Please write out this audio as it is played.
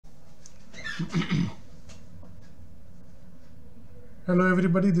Hello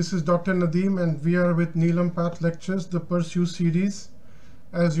everybody, this is Dr. Nadeem and we are with NEURO-PATH lectures, the Pursue series.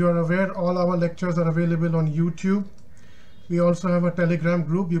 As you are aware, all our lectures are available on YouTube. We also have a Telegram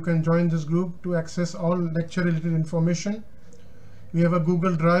group. You can join this group to access all lecture related information. We have a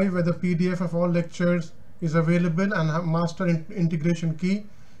Google Drive where the PDF of all lectures is available and a master integration key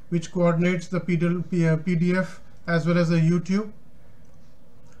which coordinates the PDF as well as the YouTube.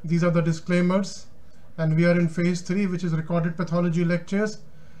 These are the disclaimers. And we are in phase 3, which is recorded pathology lectures.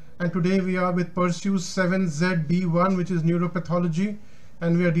 And today we are with Pursue 7ZB1, which is neuropathology.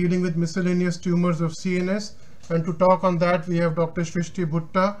 And we are dealing with miscellaneous tumors of CNS. And to talk on that, we have Dr. Shristi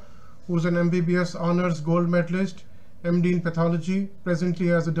Butta, who's an MBBS honors gold medalist, MD in pathology,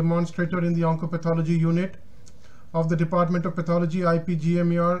 presently as a demonstrator in the Oncopathology unit of the Department of Pathology,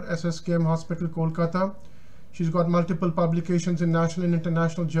 IPGMER, SSKM Hospital, Kolkata. She's got multiple publications in national and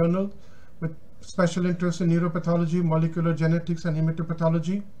international journals with special interest in neuropathology, molecular genetics, and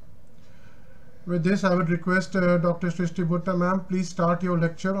haematopathology. With this, I would request Dr. Shristi Butta, ma'am, please start your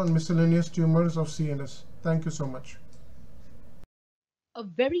lecture on miscellaneous tumors of CNS. Thank you so much. A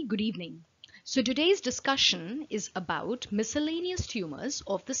very good evening. So today's discussion is about miscellaneous tumors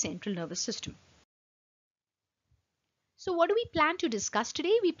of the central nervous system. So what do we plan to discuss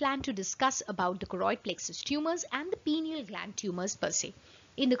today? We plan to discuss about the choroid plexus tumors and the pineal gland tumors per se.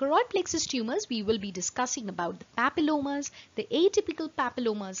 In the choroid plexus tumors, we will be discussing about the papillomas, the atypical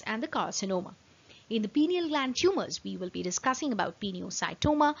papillomas, and the carcinoma. In the pineal gland tumors, we will be discussing about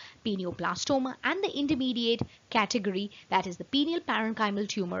pineocytoma, pineoblastoma, and the intermediate category, that is the pineal parenchymal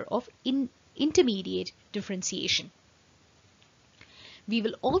tumor of intermediate differentiation. We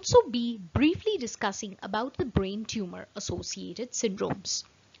will also be briefly discussing about the brain tumor associated syndromes.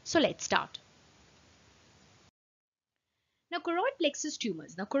 So let's start. Now, choroid plexus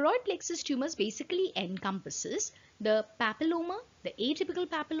tumors. Now, choroid plexus tumors basically encompasses the papilloma, the atypical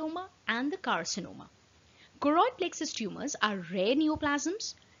papilloma, and the carcinoma. Choroid plexus tumors are rare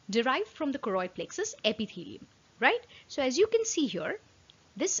neoplasms derived from the choroid plexus epithelium, right? So, as you can see here,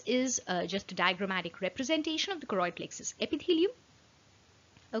 this is just a diagrammatic representation of the choroid plexus epithelium.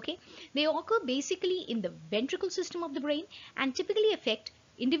 Okay, they occur basically in the ventricle system of the brain and typically affect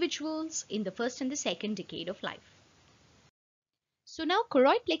individuals in the first and the second decade of life. So now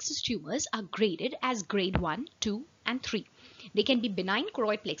choroid plexus tumors are graded as grade 1, 2 and 3. They can be benign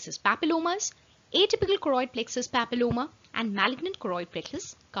choroid plexus papillomas, atypical choroid plexus papilloma and malignant choroid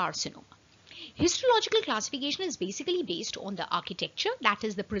plexus carcinoma. Histological classification is basically based on the architecture, that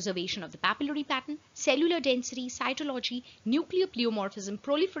is the preservation of the papillary pattern, cellular density, cytology, nuclear pleomorphism,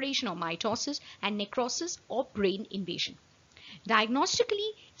 proliferation or mitosis and necrosis or brain invasion. Diagnostically,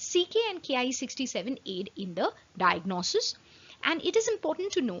 CK and Ki67 aid in the diagnosis. And it is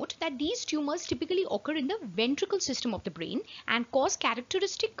important to note that these tumors typically occur in the ventricle system of the brain and cause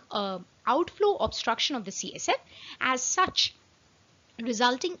characteristic outflow obstruction of the CSF, as such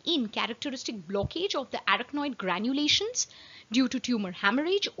resulting in characteristic blockage of the arachnoid granulations due to tumor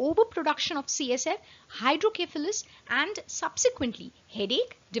hemorrhage, overproduction of CSF, hydrocephalus, and subsequently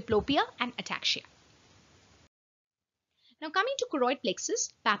headache, diplopia, and ataxia. Now coming to choroid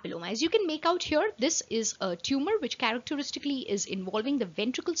plexus papilloma, as you can make out here, this is a tumor which characteristically is involving the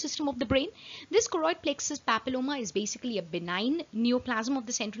ventricle system of the brain. This choroid plexus papilloma is basically a benign neoplasm of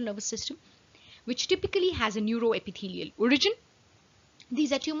the central nervous system, which typically has a neuroepithelial origin.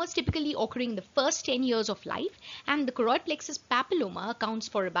 These are tumors typically occurring in the first 10 years of life, and the choroid plexus papilloma accounts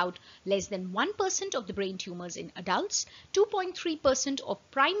for about less than 1% of the brain tumors in adults, 2.3%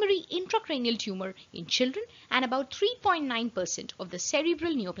 of primary intracranial tumor in children, and about 3.9% of the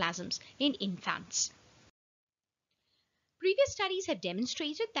cerebral neoplasms in infants. Previous studies have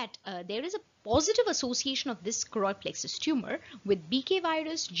demonstrated that there is a positive association of this choroid plexus tumor with BK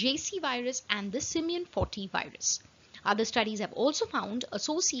virus, JC virus, and the Simian 40 virus. Other studies have also found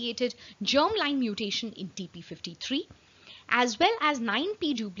associated germline mutation in TP53, as well as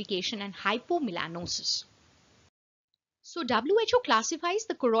 9p duplication and hypomelanosis. So WHO classifies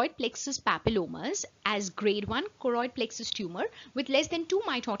the choroid plexus papillomas as grade 1 choroid plexus tumor with less than 2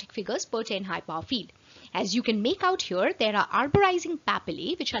 mitotic figures per 10 high power field. As you can make out here, there are arborizing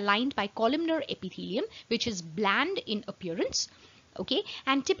papillae which are lined by columnar epithelium, which is bland in appearance. Okay,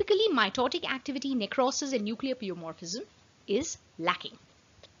 and typically mitotic activity, necrosis, and nuclear pleomorphism is lacking.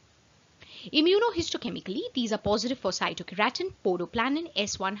 Immunohistochemically, these are positive for cytokeratin, podoplanin,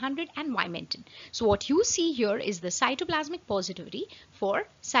 S100, and vimentin. So what you see here is the cytoplasmic positivity for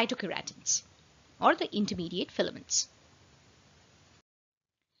cytokeratins or the intermediate filaments.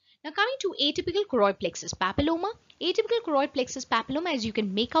 Now coming to atypical choroid plexus papilloma. Atypical choroid plexus papilloma, as you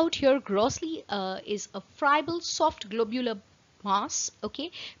can make out here grossly, is a friable soft globular mass,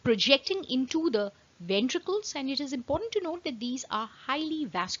 okay, projecting into the ventricles, and it is important to note that these are highly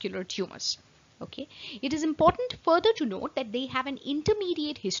vascular tumors. Okay, it is important further to note that they have an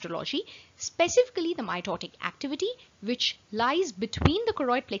intermediate histology, specifically the mitotic activity, which lies between the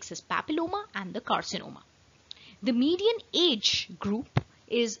choroid plexus papilloma and the carcinoma. The median age group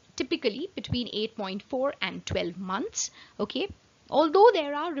is typically between 8.4 and 12 months. Okay, although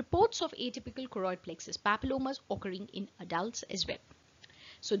there are reports of atypical choroid plexus papillomas occurring in adults as well.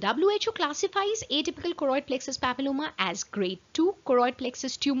 So WHO classifies atypical choroid plexus papilloma as grade 2 choroid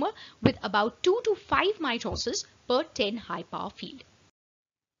plexus tumor with about 2 to 5 mitosis per 10 high power field.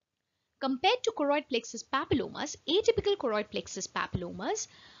 Compared to choroid plexus papillomas, atypical choroid plexus papillomas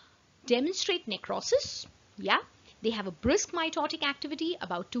demonstrate necrosis. Yeah, they have a brisk mitotic activity,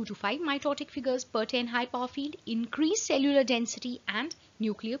 about 2 to 5 mitotic figures per 10 high power field, increased cellular density and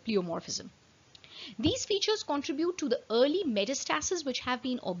nuclear pleomorphism. These features contribute to the early metastases which have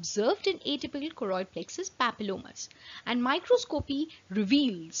been observed in atypical choroid plexus papillomas, and microscopy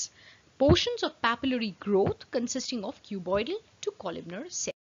reveals portions of papillary growth consisting of cuboidal to columnar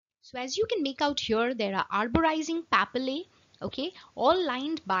cells. So as you can make out here, there are arborizing papillae, okay, all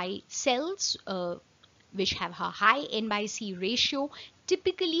lined by cells which have a high N/C ratio,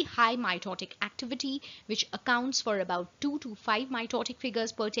 typically high mitotic activity, which accounts for about 2 to 5 mitotic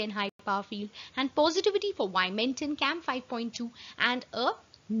figures per 10 high power field, and positivity for Vimentin, CAM 5.2, and a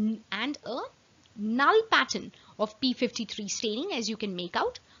null pattern of P53 staining, as you can make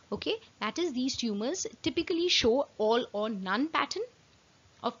out. Okay, that is, these tumors typically show all or none pattern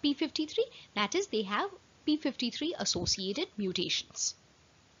of P53, that is, they have P53 associated mutations.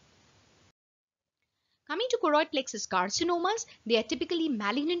 Coming to choroid plexus carcinomas, they are typically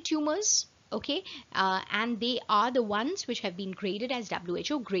malignant tumors, okay, and they are the ones which have been graded as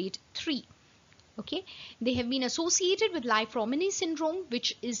WHO grade 3. Okay, they have been associated with Li-Fraumeni syndrome,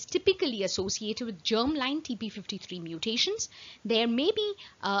 which is typically associated with germline TP53 mutations. There may be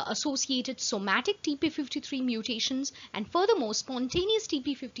associated somatic TP53 mutations, and furthermore, spontaneous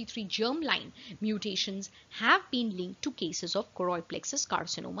TP53 germline mutations have been linked to cases of choroid plexus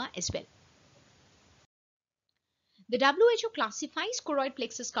carcinoma as well. The WHO classifies choroid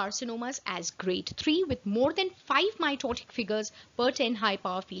plexus carcinomas as grade 3 with more than 5 mitotic figures per 10 high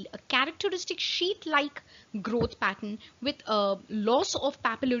power field, a characteristic sheet-like growth pattern with a loss of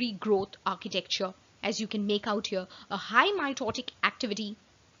papillary growth architecture, as you can make out here, a high mitotic activity,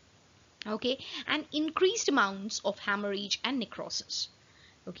 okay, and increased amounts of hemorrhage and necrosis.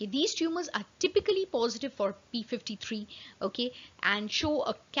 Okay, these tumors are typically positive for P53, okay, and show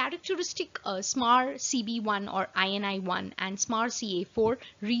a characteristic SMAR CB1 or INI1 and SMAR CA4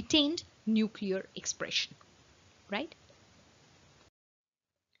 retained nuclear expression, right?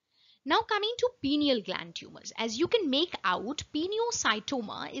 Now coming to pineal gland tumors. As you can make out,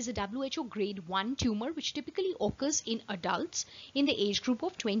 pineocytoma is a WHO grade 1 tumor which typically occurs in adults in the age group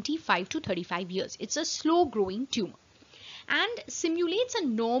of 25 to 35 years. It's a slow growing tumor and simulates a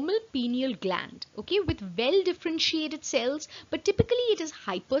normal pineal gland, okay, with well differentiated cells, but typically it is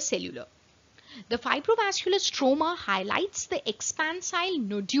hypercellular. The fibrovascular stroma highlights the expansile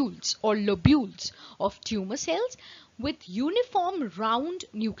nodules or lobules of tumor cells with uniform round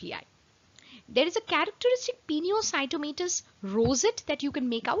nuclei. There is a characteristic pineocytomatous rosette that you can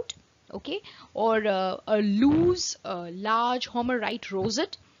make out, okay, or a loose large homerite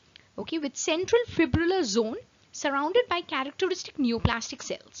rosette, okay, with central fibrillar zone surrounded by characteristic neoplastic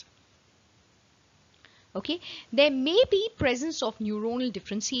cells. Okay, there may be presence of neuronal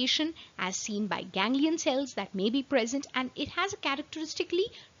differentiation as seen by ganglion cells that may be present, and it has a characteristically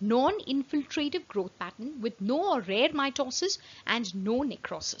non-infiltrative growth pattern with no or rare mitosis and no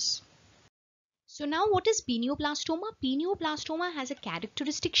necrosis. So now what is pineoblastoma? Pineoblastoma has a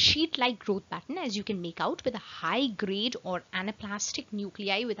characteristic sheet-like growth pattern, as you can make out, with a high grade or anaplastic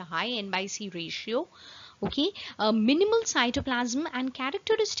nuclei with a high N/C ratio, okay, minimal cytoplasm and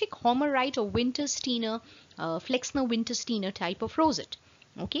characteristic homerite or Winter-Steiner, Flexner-Winter-Steiner type of rosette.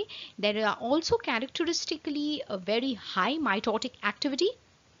 Okay, there are also characteristically a very high mitotic activity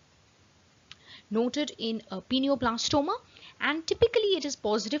noted in pineoblastoma, and typically it is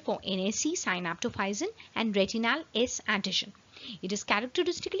positive for NSC, synaptophysin and retinal S antigen. It is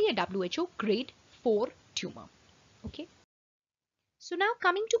characteristically a WHO grade 4 tumor. Okay. So now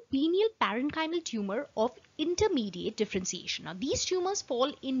coming to pineal parenchymal tumor of intermediate differentiation. Now these tumors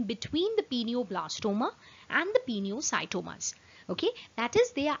fall in between the pineoblastoma and the pineocytomas. Okay, that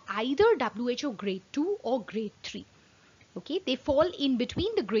is, they are either WHO grade 2 or grade 3. Okay, they fall in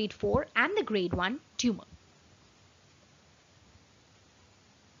between the grade 4 and the grade 1 tumor.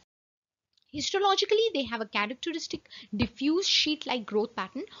 Histologically, they have a characteristic diffuse sheet-like growth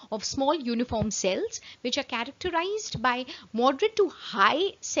pattern of small uniform cells which are characterized by moderate to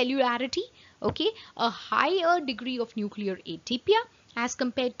high cellularity, okay, a higher degree of nuclear atypia as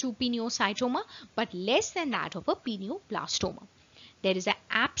compared to pineocytoma, but less than that of a pineoblastoma. There is an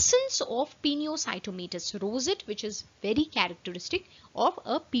absence of pineocytomatous rosette, which is very characteristic of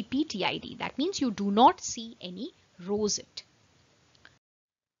a PPTID. That means you do not see any rosette.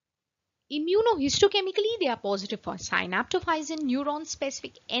 Immunohistochemically, they are positive for synaptophysin,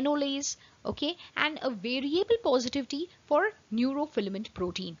 neuron-specific enolase, okay, and a variable positivity for neurofilament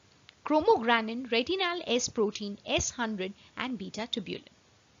protein, chromogranin, retinal S protein, S100, and beta tubulin.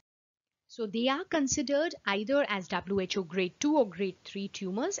 So they are considered either as WHO grade 2 or grade 3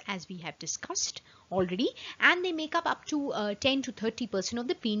 tumors, as we have discussed already, and they make up to 10 to 30% of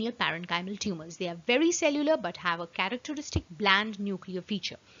the pineal parenchymal tumors. They are very cellular but have a characteristic bland nuclear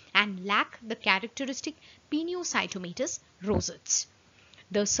feature and lack the characteristic pineocytomatous rosettes.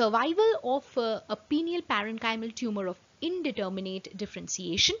 The survival of a pineal parenchymal tumor of indeterminate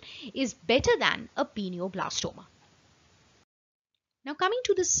differentiation is better than a pineoblastoma. Now coming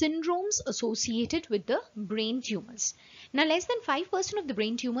to the syndromes associated with the brain tumors. Now less than 5% of the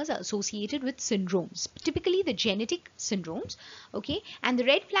brain tumors are associated with syndromes, typically the genetic syndromes, okay, and the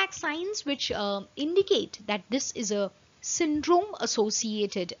red flag signs which indicate that this is a syndrome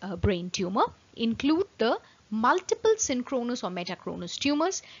associated brain tumor include the multiple synchronous or metachronous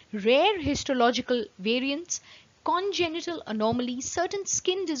tumors, rare histological variants, congenital anomalies, certain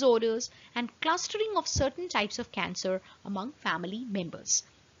skin disorders, and clustering of certain types of cancer among family members.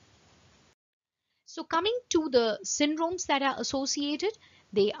 So coming to the syndromes that are associated,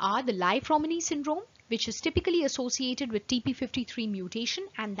 they are the Li-Fraumeni syndrome, which is typically associated with TP53 mutation,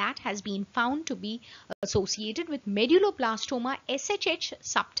 and that has been found to be associated with medulloblastoma, SHH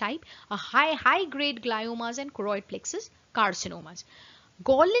subtype, a high-grade gliomas and choroid plexus carcinomas.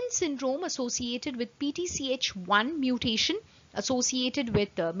 Gorlin syndrome associated with PTCH1 mutation associated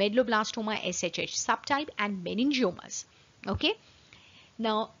with medulloblastoma SHH subtype and meningiomas. Okay.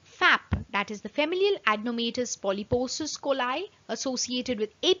 Now FAP, that is the familial adenomatous polyposis coli associated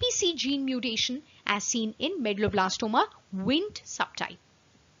with APC gene mutation as seen in medulloblastoma Wnt subtype.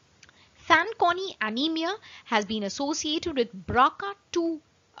 Fanconi anemia has been associated with BRCA2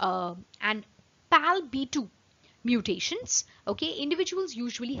 and PALB2 mutations. Okay, individuals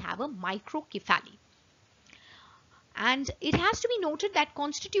usually have a microcephaly. And it has to be noted that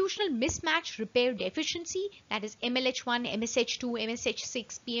constitutional mismatch repair deficiency, that is MLH1, MSH2,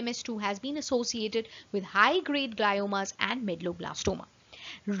 MSH6, PMS2, has been associated with high-grade gliomas and medulloblastoma.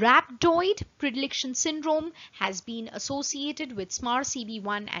 Rhabdoid predilection syndrome has been associated with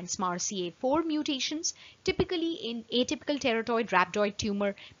SMARCB1 and SMARCA4 mutations, typically in atypical teratoid rhabdoid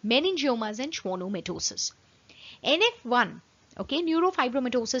tumor, meningiomas, and schwannomatosis. NF1, okay,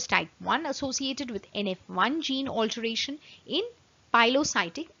 neurofibromatosis type 1 associated with NF1 gene alteration in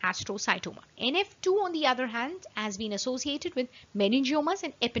pilocytic astrocytoma. NF2 on the other hand has been associated with meningiomas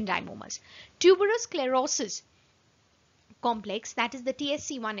and ependymomas. Tuberous sclerosis complex, that is the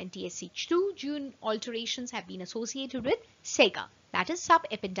TSC1 and TSC2 gene alterations, have been associated with SEGA, that is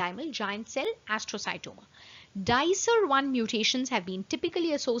subependymal giant cell astrocytoma. Dicer1 mutations have been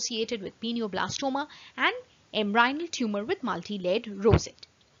typically associated with pineoblastoma and embryonal tumor with multi-layered rosette.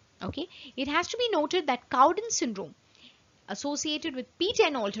 Okay, it has to be noted that Cowden syndrome associated with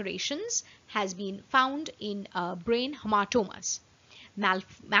P10 alterations has been found in brain hematomas.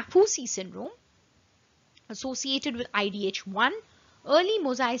 Maffucci syndrome associated with IDH1 early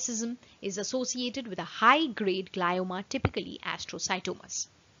mosaicism is associated with a high-grade glioma, typically astrocytomas.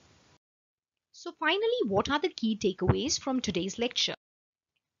 So finally, what are the key takeaways from today's lecture?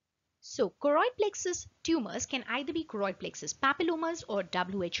 So, choroid plexus tumors can either be choroid plexus papillomas or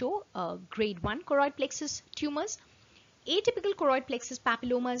WHO grade 1 choroid plexus tumors, atypical choroid plexus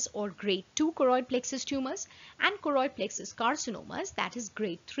papillomas or grade 2 choroid plexus tumors, and choroid plexus carcinomas, that is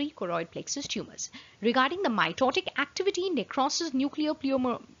grade 3 choroid plexus tumors. Regarding the mitotic activity, necrosis, nuclear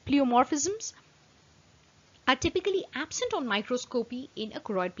pleomorphisms are typically absent on microscopy in a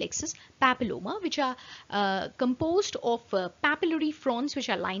choroid plexus papilloma, which are composed of papillary fronds which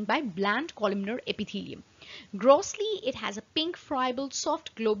are lined by bland columnar epithelium. Grossly, it has a pink friable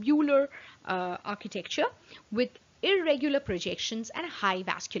soft globular architecture with irregular projections and high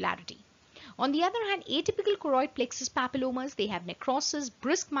vascularity. On the other hand, atypical choroid plexus papillomas, they have necrosis,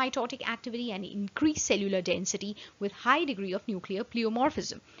 brisk mitotic activity and increased cellular density with high degree of nuclear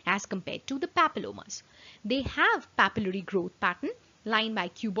pleomorphism as compared to the papillomas. They have papillary growth pattern lined by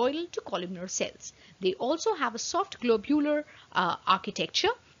cuboidal to columnar cells. They also have a soft globular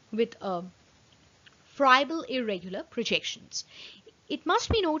architecture with friable irregular projections. It must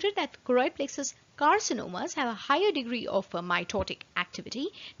be noted that choroid plexus carcinomas have a higher degree of mitotic activity,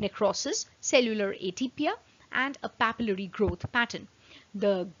 necrosis, cellular atypia, and a papillary growth pattern.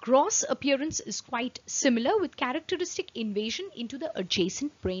 The gross appearance is quite similar with characteristic invasion into the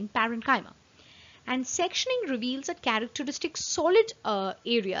adjacent brain parenchyma. And sectioning reveals a characteristic solid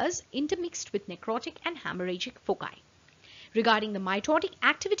areas intermixed with necrotic and hemorrhagic foci. Regarding the mitotic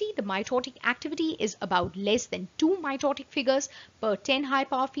activity is about less than 2 mitotic figures per 10 high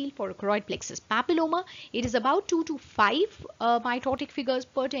power field for a choroid plexus papilloma. It is about 2 to 5 mitotic figures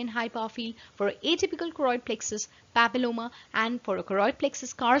per 10 high power field for atypical choroid plexus papilloma, and for a choroid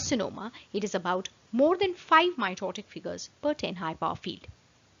plexus carcinoma, it is about more than 5 mitotic figures per 10 high power field.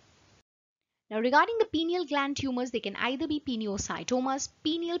 Now, regarding the pineal gland tumors, they can either be pineocytomas,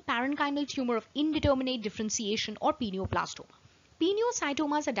 pineal parenchymal tumor of indeterminate differentiation, or pineoblastoma.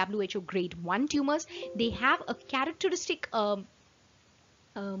 Pineocytomas are WHO grade 1 tumors. They have a characteristic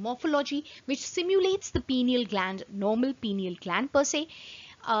morphology which simulates the pineal gland, normal pineal gland per se.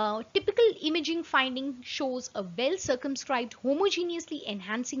 Typical imaging finding shows a well circumscribed homogeneously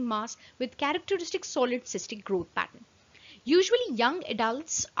enhancing mass with characteristic solid cystic growth pattern. Usually young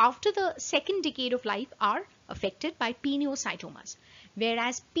adults after the second decade of life are affected by pineocytomas,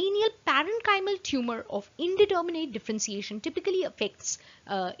 whereas pineal parenchymal tumor of indeterminate differentiation typically affects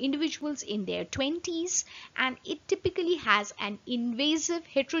individuals in their 20s, and it typically has an invasive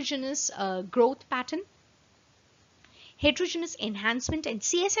heterogeneous growth pattern. Heterogeneous enhancement and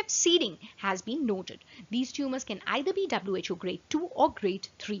CSF seeding has been noted. These tumors can either be WHO grade 2 or grade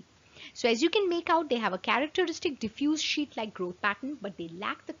 3. So as you can make out, they have a characteristic diffuse sheet-like growth pattern, but they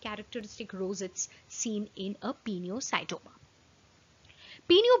lack the characteristic rosettes seen in a pineocytoma.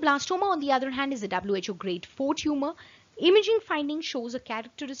 Pineoblastoma, on the other hand, is a WHO grade 4 tumor. Imaging finding shows a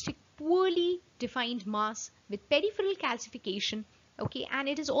characteristic poorly defined mass with peripheral calcification, okay, and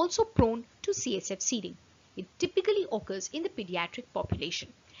it is also prone to CSF seeding. It typically occurs in the pediatric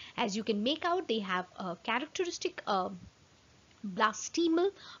population. As you can make out, they have a characteristic blastemal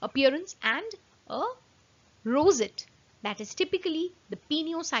appearance and a rosette, that is typically the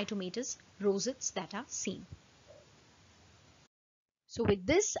pineocytomatous rosettes that are seen. So with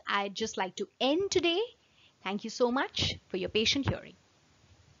this, I'd just like to end today. Thank you so much for your patient hearing.